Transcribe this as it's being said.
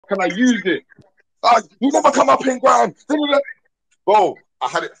Can I use it? You never come up in ground. Bro, I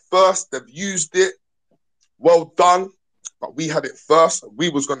had it first. They've used it. Well done. But we had it first. We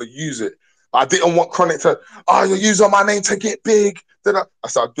was going to use it. I didn't want Chronik to, you're using my name to get big. I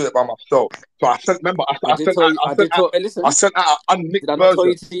said, I'll do it by myself. So I sent, remember, I sent out an unmixed version. Did I not tell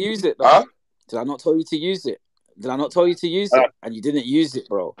you to use it, though? Huh? Did I not tell you to use it? Did I not tell you to use it? And you didn't use it,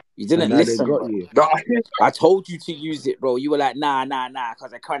 bro. You didn't listen, bro. No, I told you to use it, bro. You were like, nah,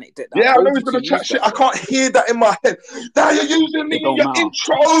 because I can't. Yeah, I know he's going to chat shit. I can't hear that in my head. Now you're using me in your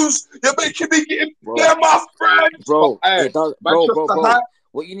intros. You're making me get in. They're my friends. Bro, it does. Bro.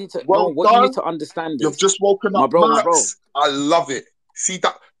 What you need to you need to understand is you've just woken up, bro. I love it. See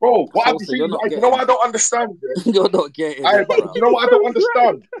that, bro? What I'm saying, you know what I don't understand? Yeah? You're not getting it, but you know what I don't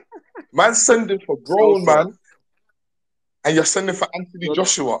understand? Man sending for grown man, and you're sending for Anthony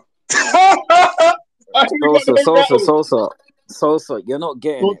Joshua. Solsa, you're not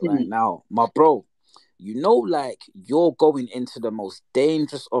getting it right now, my bro. You know, like you're going into the most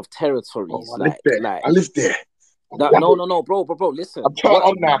dangerous of territories. I live there. No, bro. Listen, when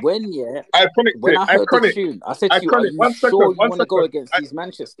I heard the tune, I said to you, are you sure you want to go against these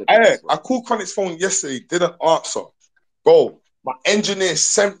Manchester guys? I called Chronik's phone yesterday, didn't answer. Bro, my engineer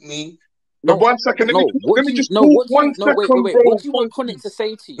sent me. No, 1 second. Let me just talk. Wait. Bro, What do you want Chronik to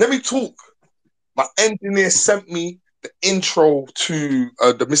say to you? Let me talk. My engineer sent me the intro to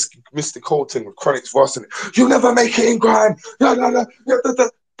the Mystical thing with Chronik's voice in it. You'll never make it in grime. The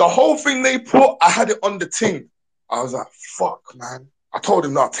whole thing they put, I had it on the thing. I was like, fuck, man. I told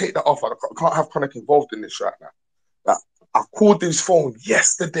him, no, take that off. I can't have Chronik involved in this right now. Like, I called his phone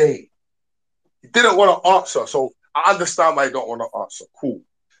yesterday. He didn't want to answer, so I understand why he don't want to answer. Cool.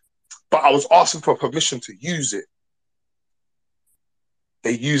 But I was asking for permission to use it.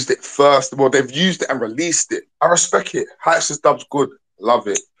 They used it first. Well, they've used it and released it. I respect it. Hype's dub's good. Love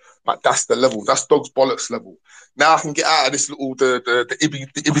it. But that's the level. That's Dog's Bollocks level. Now I can get out of this little, the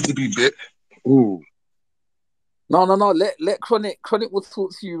ibby bit. Ooh. No. Let Chronik will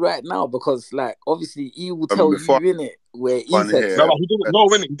talk to you right now because, like, obviously he will tell you in it where he's at. No, he didn't know,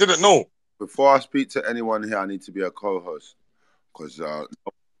 innit? He didn't know. Before I speak to anyone here, I need to be a co-host because.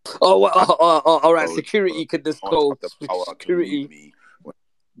 All right. Security could just go. Security.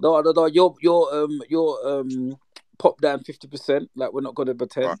 No. You're pop down 50%. Like we're not gonna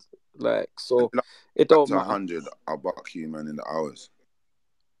pretend. Right. Like so, it don't matter. 100. I'll buck you, man, in the hours.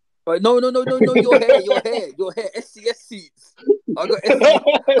 Right, no, your hair, SCS seats. I got SCS.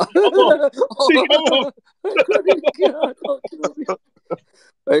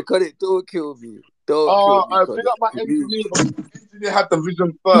 Don't kill me. I pick up my engineer had the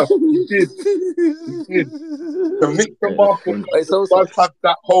vision first. He did. The mix and master does have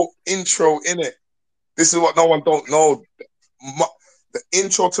that whole intro in it. This is what no one don't know. The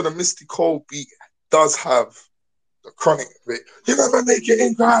intro to the Misty Cold beat does have the Chronik bit. You never make it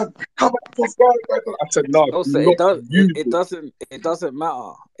in grime. Come up for grime. I said no. It doesn't matter.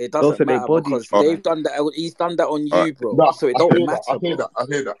 It doesn't matter because they've done that. He's done that on you, bro. No, so it don't matter. I hear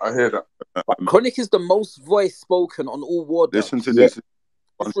that. But Chronik is the most voice spoken on all war dubs. Listen to this.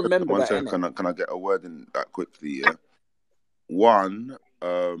 Remember one that. Second, can I get a word in that quickly? Yeah. One,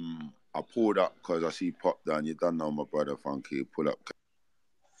 I pulled up because I see Pop down. You done know my brother Funky. Pull up.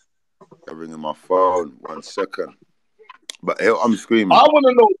 I'm ringing my phone. 1 second. But I'm screaming. I want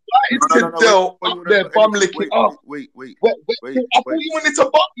to know why is Cadell up there bum licking up? Wait. I thought you wanted to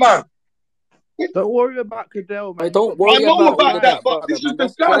buck, man. Don't worry about Cadell, man. Don't worry about that, but this is the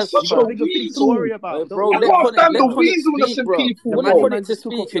guy such a weasel. To worry about. Bro, I can't stand the weaselness in people. The man wanted to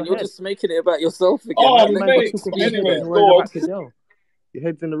speak and you're just making it about yourself again. Anyway, your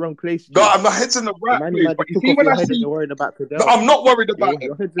head's in the wrong place. No, my head's in the right place. But you see, when I see, you're worried about Cadell. No, I'm not worried about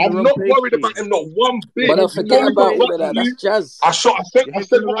him. I'm not worried about him, not one bit. But don't forget about all of that. That's jazz. I said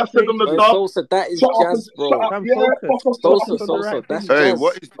what I said on the dub. Solsa, that is jazz, bro. Solsa, that's jazz.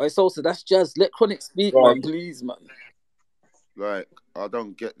 Solsa, that's jazz. Let Chronik speak, man, please, man. Like, I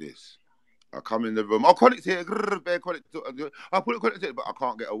don't get this. I come in the room. Oh, Chronik's here. I put Chronik's here, but I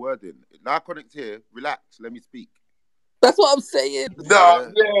can't get a word in. Now Chronik's here. Relax. Let me speak. That's what I'm saying.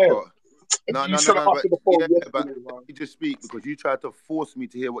 No, but you just speak because you tried to force me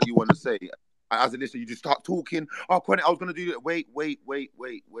to hear what you want to say. As a listener, you just start talking. Oh, Chronik, I was going to do that. Wait.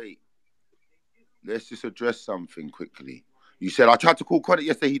 Let's just address something quickly. You said I tried to call Chronik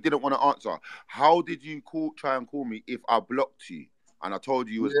yesterday. He didn't want to answer. How did you try and call me if I blocked you? And I told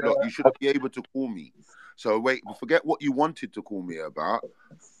you was blocked. You should be able to call me. So forget what you wanted to call me about.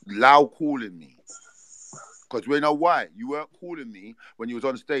 Loud calling me. Because we know why. You weren't calling me when you was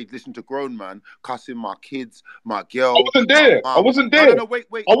on stage listening to grown man cussing my kids, my girl. I wasn't there. I wasn't there. No, wait.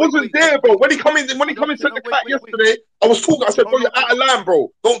 I wasn't there, bro. When he come in, sent the cat yesterday, I was talking. I said, bro, you're out of line,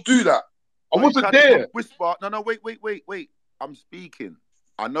 bro. Don't do that. I wasn't there. Whisper. No, wait. I'm speaking.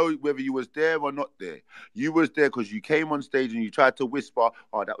 I know whether you was there or not there. You was there because you came on stage and you tried to whisper,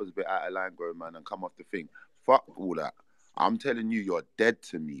 oh, that was a bit out of line, grown man, and come off the thing. Fuck all that. I'm telling you, you're dead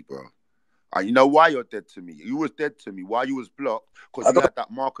to me, bro. And you know why you're dead to me? You was dead to me. Why you was blocked? Because you had that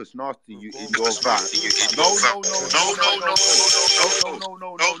Marcus Nasty in your van.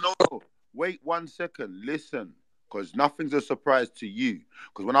 No. Wait 1 second. Listen. Because nothing's a surprise to you.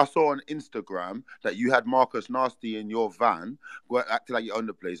 Because when I saw on Instagram that you had Marcus Nasty in your van, acting like you own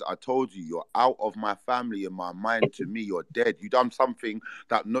the place, I told you, you're out of my family. In my mind, to me, you're dead. You done something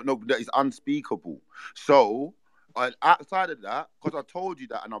that that is unspeakable. So, outside of that, because I told you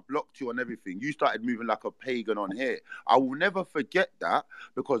that and I blocked you on everything, you started moving like a pagan on here. I will never forget that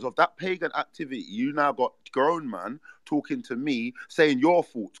because of that pagan activity. You now got grown man talking to me, saying your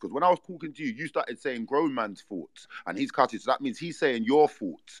faults. Because when I was talking to you, you started saying grown man's faults and he's cutting. So that means he's saying your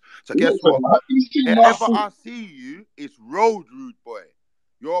faults. So guess what? Whenever I see you, it's road rude boy.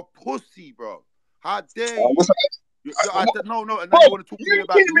 You're a pussy, bro. How dare you? No, and now you want to talk to me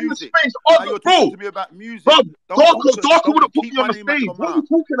about music. Now you're talking to me about music. Darker would have put me on the stage. What are you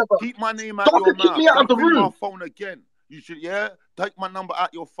talking about? Keep my name out your mouth. Me out of the room. My phone again. You should, take my number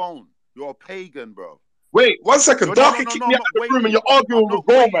out your phone. You're a pagan, bro. Wait, 1 second. Darker kicked me out of the room and you're arguing with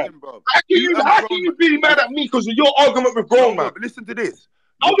grown man. How can you be mad at me because of your argument with grown man? But listen to this.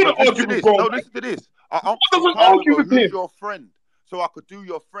 I'm going to argue with grown man. No, listen to this. I doesn't argue with him. Your friend. So I could do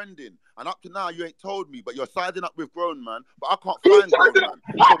your friending. And up to now, you ain't told me, but you're siding up with grown man, but I can't find grown man.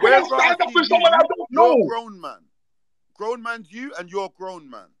 How can I stand up with someone I don't know? You're grown man. Grown man's you and you're grown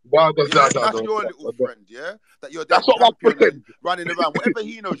man. That's your little friend, yeah? That you're that's what my friend running around. Whatever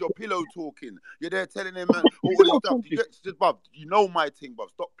he knows, you're pillow talking. You're there telling him, man, all this stuff. You know my thing, bruv.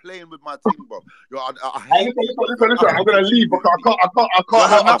 Stop playing with my thing, bruv. I hate listen. I'm gonna leave because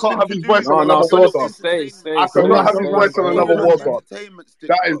I can't have his voice on another word. Stay. I cannot have his voice on another word.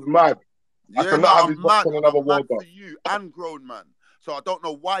 That is mad. I cannot have his voice on another word. For you and grown man. So I don't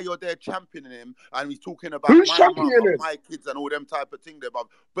know why you're there championing him and he's talking about my kids and all them type of thing there, bruv.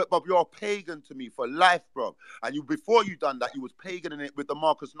 But you're a pagan to me for life, bro. And before you done that, you was paganing it with the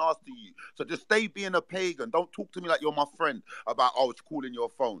Marcus Nasty you. So just stay being a pagan. Don't talk to me like you're my friend about, it's calling your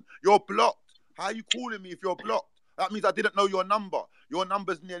phone. You're blocked. How are you calling me if you're blocked? That means I didn't know your number. Your name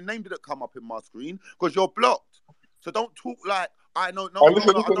didn't come up in my screen because you're blocked. So don't talk like, I know, I don't answer.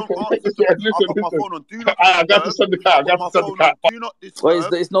 I've got my phone on. Do not disturb. I got to send the cat. Do not disturb.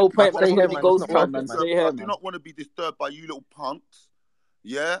 There's no point playing heavy ghost town, man. Stay here, I do not want to be disturbed by you little punks.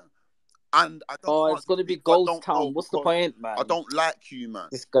 Yeah? And I don't it's going to be ghost town. What's the point, man? I don't like you, man.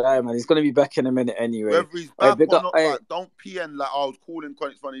 This guy, man, he's going to be back in a minute anyway. Whether he's back or not back, don't PN like I was calling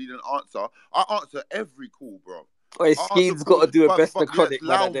Chronik funny, he didn't answer. I answer every call, bro. Skeem's got to do a best of Chronik,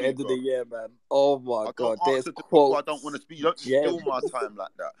 man, at the end of the year, man. Oh my God, there's quotes. I don't want to speak. You don't steal my time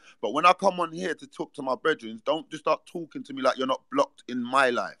like that. But when I come on here to talk to my brethren, don't just start talking to me like you're not blocked in my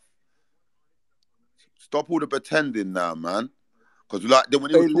life. Stop all the pretending now, man. Because when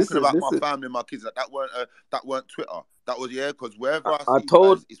he was talking about my family and my kids, that weren't Twitter. That was because wherever I see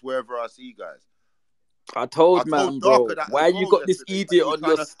guys, it's wherever I see guys. I told man, bro, why you got this idiot on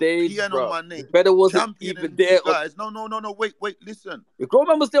your stage, bro? Better wasn't even there. Guys. No, wait, listen. If Grown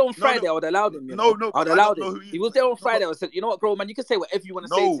Man was there on Friday, I would have allowed him. No, I would have allowed him. He was there on Friday. I said, you know what, Grown Man, you can say whatever you want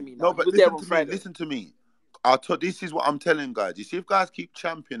to say to me now. No, but he was there on Friday. Listen to me. This is what I'm telling guys. You see, if guys keep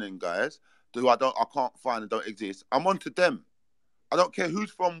championing guys who I can't find and don't exist, I'm on to them. I don't care who's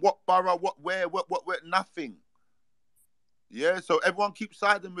from what borough, where, nothing. Yeah, so everyone keeps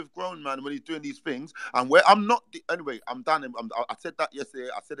siding with grown man when he's doing these things, and where anyway, I'm done. I said that yesterday.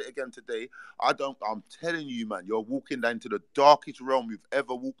 I said it again today. I'm telling you, man, you're walking down into the darkest realm you've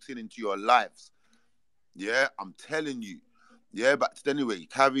ever walked into your lives. Yeah, I'm telling you. Yeah, but anyway,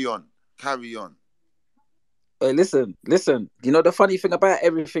 carry on. Hey, listen. You know the funny thing about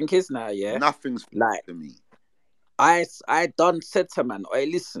everything is now, yeah, nothing's like to me. I done said to man, hey,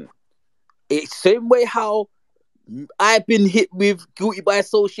 listen, it's same way how I've been hit with guilty by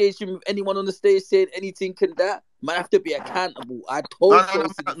association with anyone on the stage saying anything can that. Man, I have to be accountable. I told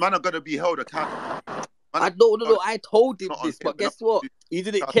man are gonna be held accountable. I told him this, but guess what? He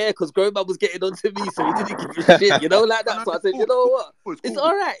didn't care because Grown Man was getting onto me, so he didn't give a shit, you know, like that. So I said, you know what? It's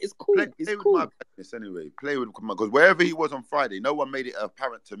all right. It's cool. Play with my business anyway. Play with my, because wherever he was on Friday, no one made it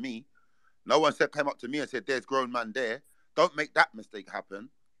apparent to me. No one came up to me and said, "There's Grown Man there." Don't make that mistake happen.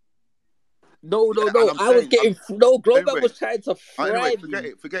 No, no, Yeah, and no. I'm I was saying, getting no. Grown man anyway, was trying to anyway, fry forget me,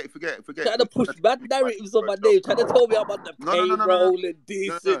 it, forget it, forget it, forget it. trying to We're push trying to bad speak about narratives on for a my job. name, trying to tell me I'm on the No, no, no, no, no, no, payroll and no,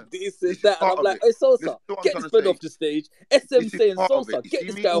 this no, and no. this and This is that, and part I'm of like, it. hey, Listen Solsa, to what I'm get trying this to man say. off the stage. SM This is saying, part of it. Solsa, You get see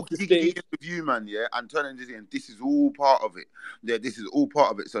this me guy all off the giggity stage. with you, man, yeah, and turning this in. This is all part of it. Yeah, this is all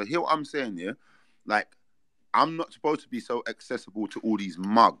part of it. So hear what I'm saying, yeah? Like, I'm not supposed to be so accessible to all these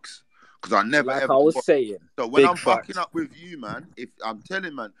mugs because I never Like ever I was was. saying, So when big I'm bucking facts. up with you, man, if I'm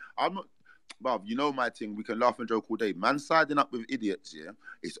telling, man, I'm not. Bruv, you know my thing. We can laugh and joke all day. Man, siding up with idiots, yeah,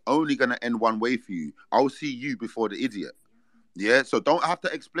 it's only gonna end one way for you. I'll see you before the idiot. Yeah, so don't have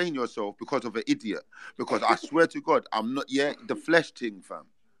to explain yourself because of an idiot. Because I swear to God, I'm not. Yeah, the flesh thing, fam.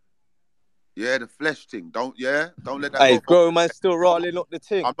 Yeah, the flesh thing. Don't let that Hey, go. grown man still I'm not, rolling up the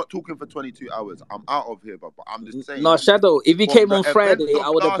thing. I'm not talking for 22 hours. I'm out of here, but I'm just No, saying. Shadow, if he From came the on events Friday, of I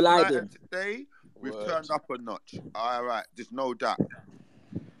would have last blind night and him. today, we've Word. turned up a notch. All right, just know that.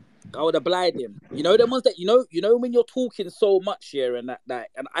 I would have blind him. You know the ones that you know when you're talking so much here and that,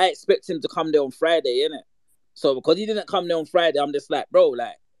 and I expect him to come there on Friday, innit? So because he didn't come there on Friday, I'm just like, bro,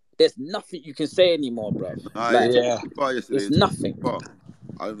 like, there's nothing you can say anymore, bro. You Like, took Yeah. it too far yesterday. there's You took it nothing. too far.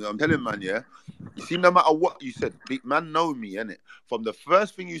 I'm telling man, yeah. You see, no matter what you said, big man know me, innit? From the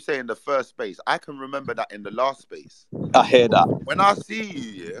first thing you say in the first space, I can remember that in the last space. I hear that. When I see you,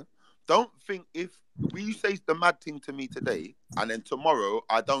 yeah, don't think if we say the mad thing to me today, and then tomorrow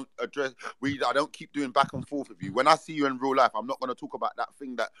I don't I don't keep doing back and forth with you. When I see you in real life, I'm not going to talk about that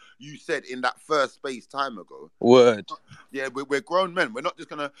thing that you said in that first space time ago. Word. Yeah, we're grown men. We're not just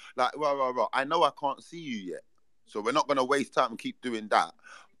gonna like, well. I know I can't see you yet, so we're not gonna waste time and keep doing that.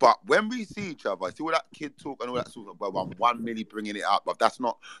 But when we see each other, see all that kid talk and all that sort of, well, I'm 1 milli bringing it up, but that's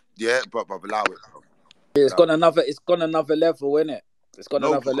not, yeah, but allow it, bro. It's gone another level, innit? It's gone No,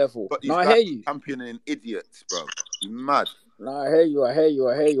 another because level. but No, these I guys hear you. championing idiots, bro. You mad? No, I hear you. I hear you.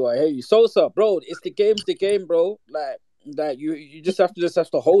 I hear you. I hear you. Sosa, bro, it's the game, bro. Like you just have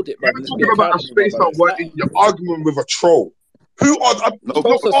to hold it, You're brother. Just be talking about a accountable, my space brother. that It's we're nothing. in. You're arguing with a troll. Who are No, you're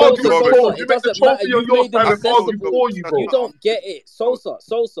because Sosa, you Sosa, arguing with already, Sosa. trolls? It You make the doesn't matter. trophy on You've your made him side I and argue told you, accessible. for you, You bro. don't get it, bro.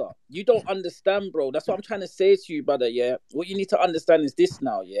 Sosa. You don't understand, bro. That's what I'm trying to say to you, brother. Yeah. What you need to understand is this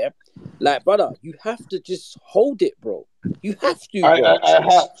now. Yeah. Like, brother, you have to just hold it, bro. You have to, bro. I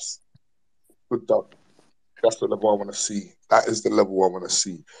have. Good dog. That's the level I want to see. That is the level I want to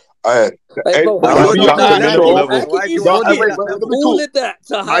see. Like, bro, Now, how You can why see do you you your want to do? see that next How outro. level? can Why do you you want to see skip Wait, that let level? me all talk. of that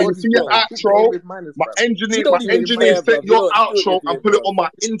to Now you hide, see your bro? Keep going outro. with manners, My bro. You engineer, don't my even engineer care, set bro. You your know what to do it outro with and him, put it bro. on my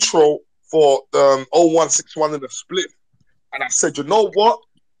intro for the 0161 in the split. And I said, you know what?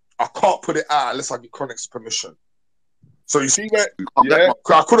 I can't put it out unless I get Chronik's permission. So you see that? You can't get Yeah. my.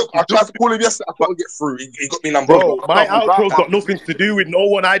 'Cause I You do, tried to call him yesterday. I but couldn't get through. He got me number Bro, blocked. my outro's without got nothing to do with no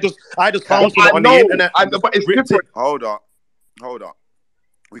one. I just found something I on the know, internet and just but it's ripped it. different. hold up.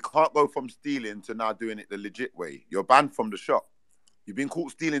 We can't go from stealing to now doing it the legit way. You're banned from the shop. You've been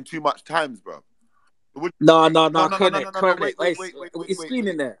caught stealing too much times, bro. No, No, Chronic. Wait, Wait, it's clean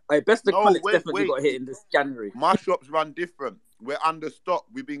in there. Hey, best the No, Chronic's definitely got hit in this January. My shops run different. We're under stock.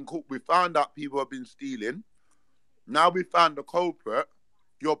 We've been caught. We found out people have been stealing. Now we found the culprit.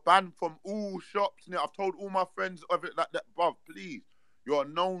 You're banned from all shops. Now I've told all my friends of it like that, bruv. Please, you're a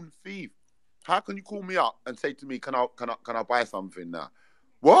known thief. How can you call me up and say to me, "Can I buy something now?"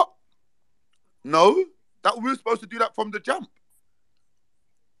 What? No, that we were supposed to do that from the jump.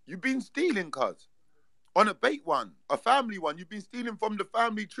 You've been stealing, cuz. On a bait one, a family one, you've been stealing from the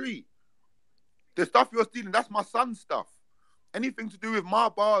family tree. The stuff you're stealing, that's my son's stuff. Anything to do with my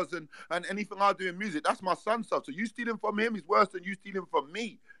bars and anything I do in music, that's my son's stuff. So you stealing from him is worse than you stealing from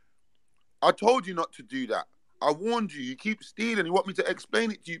me. I told you not to do that. I warned you. You keep stealing. You want me to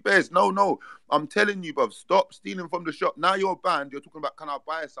explain it to you, Bez? No. I'm telling you, bruv, stop stealing from the shop. Now you're banned. You're talking about, can I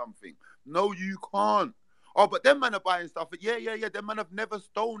buy something? No, you can't. Oh, but them man are buying stuff. Yeah. Them man have never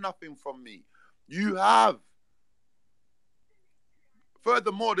stole nothing from me. You have.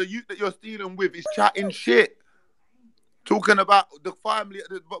 Furthermore, the youth that you're stealing with is chatting shit. Talking about the family,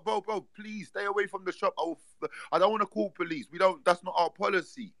 bro, please stay away from the shop. I don't want to call police. We don't. That's not our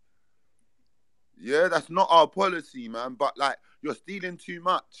policy. Yeah, that's not our policy, man. But like, you're stealing too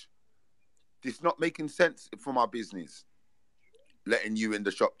much. It's not making sense for my business. Letting you in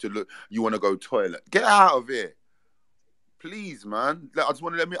the shop to look. You want to go toilet? Get out of here, please, man. Like, I just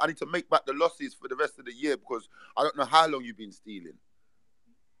want to I need to make back the losses for the rest of the year because I don't know how long you've been stealing.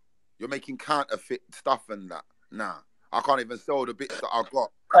 You're making counterfeit stuff and that. Nah. I can't even sell the bits that I've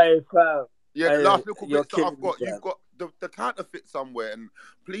got. Hey, fam. Yeah, the Hey, last little you're bits that killing I've me, got, fam. you've got the counterfeit somewhere. And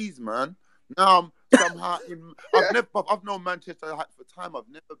please, man, Now I'm somehow in. I've known Manchester for time. I've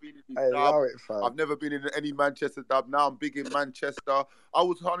never been in I his dub. allow it, fam. I've never been in any Manchester dub. Now I'm big in Manchester. I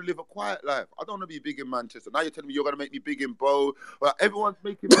was trying to live a quiet life. I don't want to be big in Manchester. Now you're telling me you're going to make me big in Bow. Well, everyone's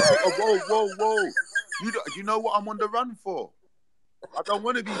making me big. Oh, whoa. Do you know what I'm on the run for? I don't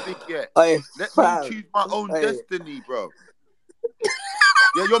want to be big yet. Hey, Let me fam. choose my own Hey. destiny, bro.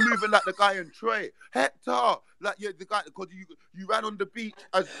 Yeah, you're moving like the guy in Troy. Hector, like the guy, because you ran on the beach.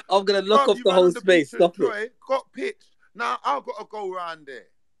 I'm gonna lock off you the ran whole on the space. beach in Stop it. Troy, got pitched. Now I've got to go round there.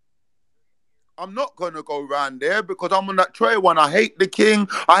 I'm not going to go round there because I'm on that Troy one. I hate the king.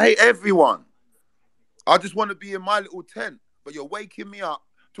 I hate everyone. I just want to be in my little tent. But you're waking me up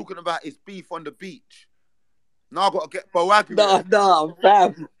talking about his beef on the beach. Now I've got to get Boagrius. Nah,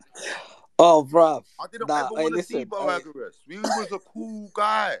 fam. Oh, bruv. I didn't Nah, ever want to see listen. Boagrius. He was a cool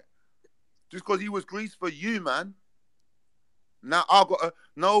guy. Just because he was greased for you, man. Now I got to...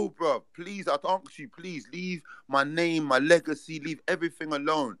 No, bro. Please, I ask you, please leave my name, my legacy, leave everything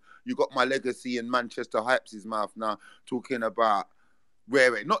alone. You got my legacy in Manchester Hypes' mouth now, talking about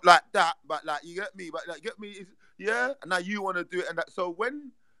wearing. Not like that, but like, you get me? But like, get me? Yeah? And now you want to do it. And that. So what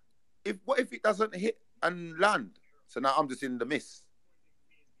if it doesn't hit and land? So now I'm just in the miss.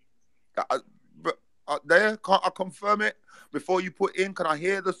 There, can't I confirm it before you put in? Can I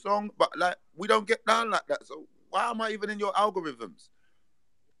hear the song? But like, we don't get down like that. So why am I even in your algorithms?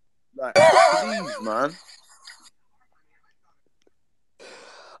 Like, please, man.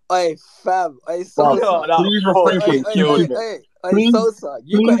 Hey, fam. Hey, Bro, Solsa. please refrain from Hey, please, Solsa.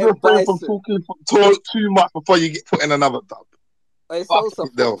 You please got refrain from Bison. talking too much before you get put in another dub. Hey, Fuck Solsa.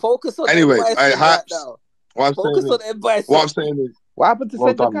 it, though. Focus on Anyway, Bison right Hypes, now. What Focus on Bison. I'm saying is, What happened to well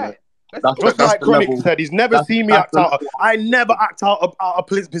Central done, Guy? mate. Just That's like the Chronik level. said, he's never seen me act out. I never act out of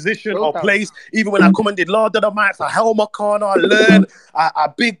position Well or done. place. Even when I come and did Lord of the Mics, I held my corner, I learned, I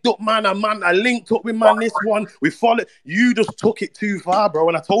bigged up man, I linked up with man this one. We followed. You just took it too far, bro.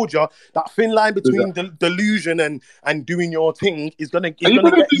 And I told you that thin line between delusion and doing your thing is gonna get you. Bro.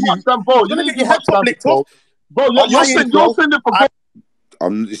 It's gonna get your head top licked off. Bro, You're sending for.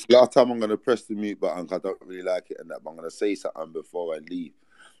 It's last time I'm going to press the mute button because I don't really like it and that, but I'm going to say something before I leave.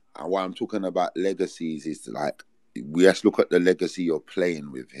 And why I'm talking about legacies is like, we have to look at the legacy you're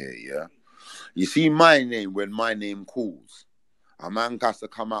playing with here, yeah? You see my name, when my name calls, a man has to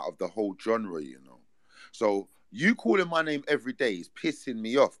come out of the whole genre, you know? So you calling my name every day is pissing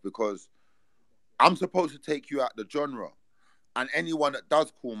me off because I'm supposed to take you out the genre. And anyone that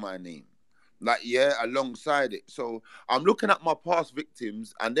does call my name, like, yeah, alongside it. So I'm looking at my past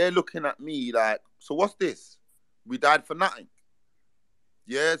victims and they're looking at me like, so what's this? We died for nothing.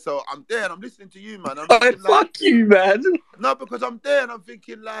 Yeah, so I'm there and I'm listening to you, man. I'm thinking, fuck you, man. No, because I'm there and I'm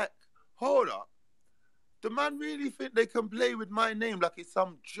thinking like, hold up. The man really think they can play with my name like it's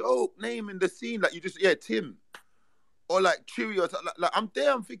some joke name in the scene, like you just, Tim. Or like Chewy or something. Like I'm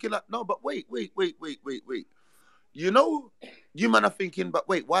there, I'm thinking like, no, but wait. You know, you man are thinking, but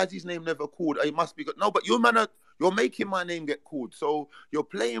wait, why is his name never called? It must be good. No, but you're making my name get called. So you're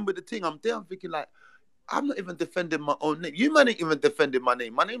playing with the thing. I'm there, I'm thinking like, I'm not even defending my own name. You man ain't even defending my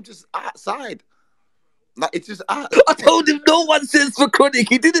name. My name's just outside. Like, it's just out. I told him no one says for Chronik.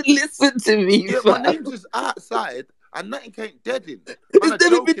 He didn't listen to me. Yeah, fam. my name's just outside and nothing ain't dead in. It's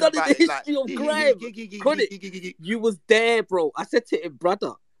never been done in the history of grime. Chronik, you was there, bro. I said to him,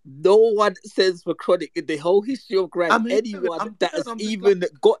 brother, no one says for Chronik in the whole history of grime. Anyone that has even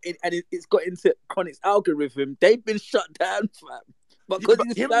got in and it's got into Chronik's algorithm, they've been shut down, fam. But because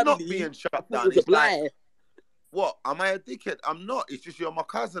his him family not being shut down was a lie. What? Am I a dickhead? I'm not. It's just you're my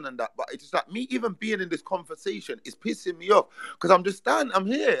cousin and that. But it's just like me even being in this conversation is pissing me off because I'm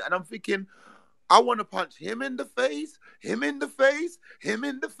here and I'm thinking, I want to punch him in the face, him in the face, him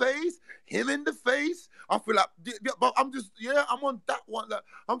in the face, him in the face. I feel like, but I'm just, I'm on that one. Like,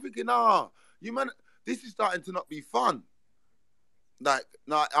 I'm thinking, you man, this is starting to not be fun. Like,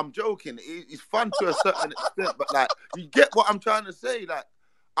 no, I'm joking. It's fun to a certain extent, but like, you get what I'm trying to say. Like,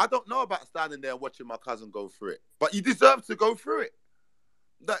 I don't know about standing there and watching my cousin go through it, but he deserves to go through it.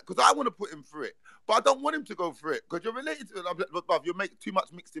 Because I want to put him through it, but I don't want him to go through it because you're related to it. But bruv, you make too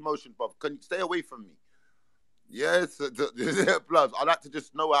much mixed emotion, bruv. Can you stay away from me? Yes, bruv. I like to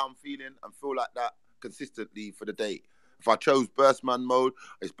just know how I'm feeling and feel like that consistently for the day. If I chose Burstman mode,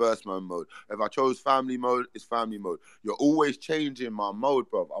 it's Burstman mode. If I chose family mode, it's family mode. You're always changing my mode,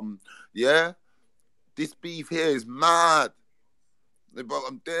 bruv. This beef here is mad. Bro,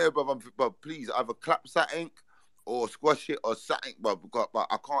 I'm there, bro. Please, either clap something or squash it or something, bro. But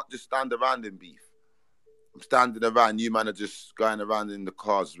I can't just stand around in beef. I'm standing around. You man are just going around in the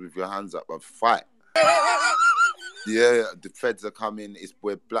cars with your hands up, bro. Fight. Yeah, the feds are coming. It's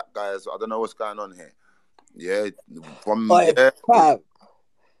we're black guys. I don't know what's going on here. Yeah, Oi, yeah. fam.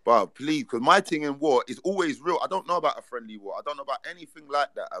 But please, because my thing in war is always real. I don't know about a friendly war. I don't know about anything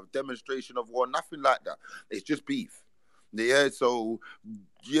like that. A demonstration of war, nothing like that. It's just beef. Yeah, so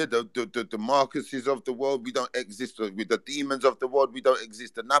yeah, the Marcuses of the world, we don't exist. With the demons of the world, we don't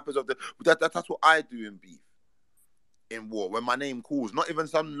exist. The nappers of the that's what I do in beef. In war, when my name calls, not even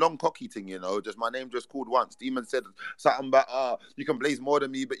some long cocky thing, you know, just my name just called once. Demon said something about, you can blaze more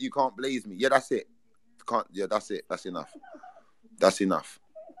than me, but you can't blaze me. Yeah, that's it. Can't. Yeah, that's it. That's enough. That's enough.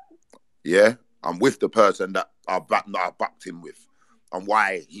 Yeah, I'm with the person that I backed him with, and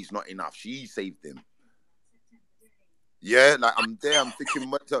why he's not enough. She saved him. Yeah, like I'm there. I'm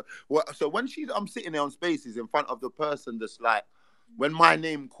thinking. So when I'm sitting there on spaces in front of the person that's like, when my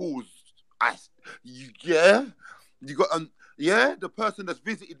name calls, yeah, you got yeah, the person that's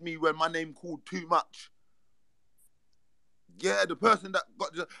visited me when my name called too much. Yeah, the person that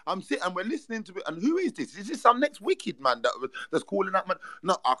got. I'm sitting and we're listening to it. And who is this? Is this some next wicked man that's calling that man?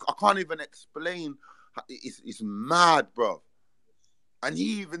 No, I can't even explain. It's mad, bro. And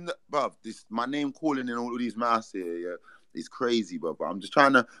he even, bro, this my name calling in all of these mouths here. Yeah, it's crazy, bro. But I'm just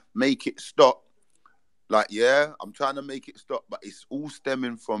trying to make it stop. Like, yeah, I'm trying to make it stop, but it's all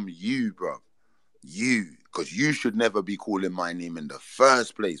stemming from you, bro. You, because you should never be calling my name in the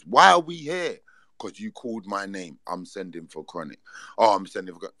first place. Why are we here? Because you called my name. I'm sending for Chronik. Oh, I'm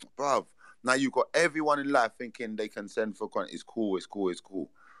sending for Chronik. Bruv, now you've got everyone in life thinking they can send for Chronik. It's cool, it's cool, it's cool.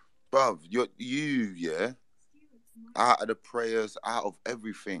 Bruv, yeah, out of the prayers, out of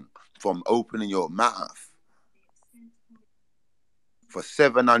everything, from opening your mouth for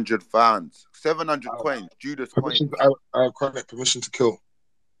 700 fans, 700 coins, Judas coins. Chronik, permission to kill.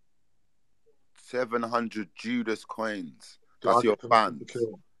 700 Judas coins. That's your fans.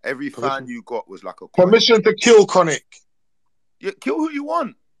 Every fan you got was like a coin. Permission to kill, Chronik. Yeah, kill who you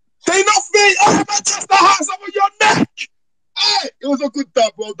want. Say not me. Oh, Manchester House, I'm on your neck. Hey, it was a good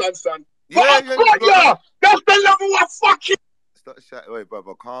dub. Well done, son. Yeah, yeah. That's the level of fucking. Stop shouting. Wait,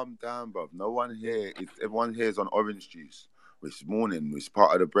 brother, calm down, bro. No one here. Everyone here is on orange juice. This morning, it's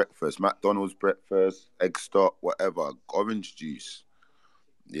part of the breakfast. McDonald's breakfast, egg stock, whatever. Orange juice.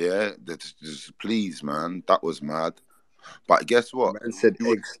 Yeah, just please, man. That was mad. But guess what? Man said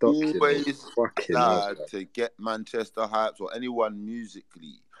You egg stock. always glad to get Manchester Hypes or anyone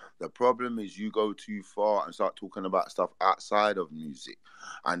musically. The problem is you go too far and start talking about stuff outside of music.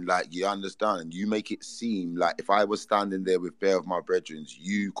 And like, you understand, and you make it seem like if I was standing there with bare of my brethren,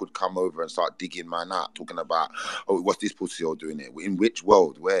 you could come over and start digging man out, talking about, oh, what's this pussy all doing here? In which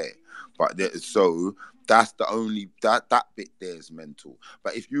world? Where? But so that's the only, that bit there is mental.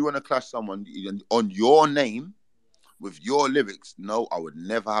 But if you want to clash someone on your name, with your lyrics, no, I would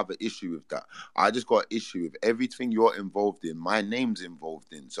never have an issue with that. I just got an issue with everything you're involved in, my name's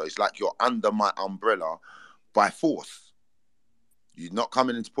involved in. So it's like you're under my umbrella by force. You're not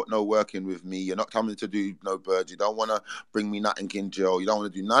coming in to put no work in with me. You're not coming to do no birds. You don't want to bring me nothing in jail. You don't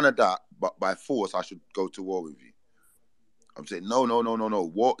want to do none of that. But by force, I should go to war with you. I'm saying, no.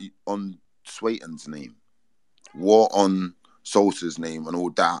 War on Swayton's name. War on Solsa's name and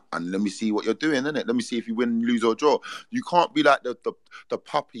all that, and let me see what you're doing, innit? Let me see if you win, lose or draw. You can't be like the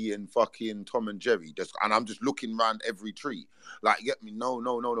puppy in fucking Tom and Jerry, and I'm just looking around every tree. Like, get me? No.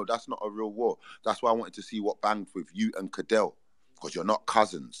 That's not a real war. That's why I wanted to see what banged with you and Cadell, because you're not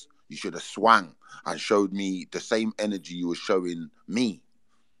cousins. You should have swang and showed me the same energy you were showing me.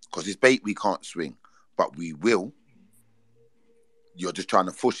 Because it's bait we can't swing, but we will. You're just trying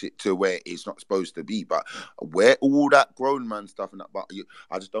to push it to where it's not supposed to be. But where all that grown man stuff and that, but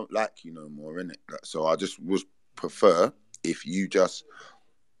I just don't like you no more, innit? So I just would prefer if you just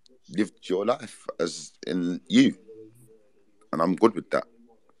lived your life as in you. And I'm good with that.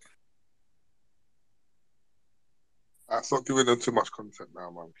 Stop giving them too much content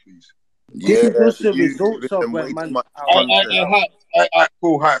now, man, please. Yeah, Push the you results giving up them where way man. too much I content.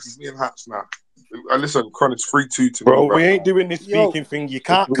 cool, Hypes. It's me and Hypes now. Listen, Chronik's 3-2 to Bro, me. we ain't doing this speaking thing. You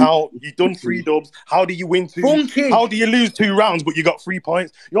can't count. You done 3 dubs. How do you win 2? Funky. How do you lose 2 rounds but you got 3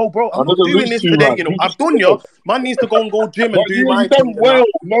 points? Yo, bro, I'm I not didn't doing lose this 2 today. rounds. You know, You I've just done ya. Man needs to go and go gym and But do my you've done thing. well.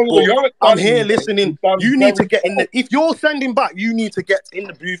 No, But you haven't I'm done here well. listening. You've done You need to very get in well. the. If you're sending back, you need to get in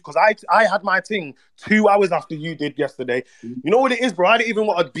the booth because I had my thing 2 hours after you did yesterday. You know what it is, bro? I didn't even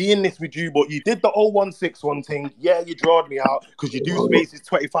want to be in this with you, but you did the 0161 thing. Yeah, you drawed me out because you do spaces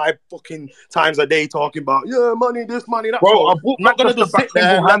 25 fucking times a day talking about, yeah, money, this, money, that. Bro, So I I'm brought not going to Manchester just back sit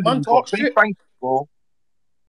there and let man single-handedly, bro. talk Say shit. thank you, bro.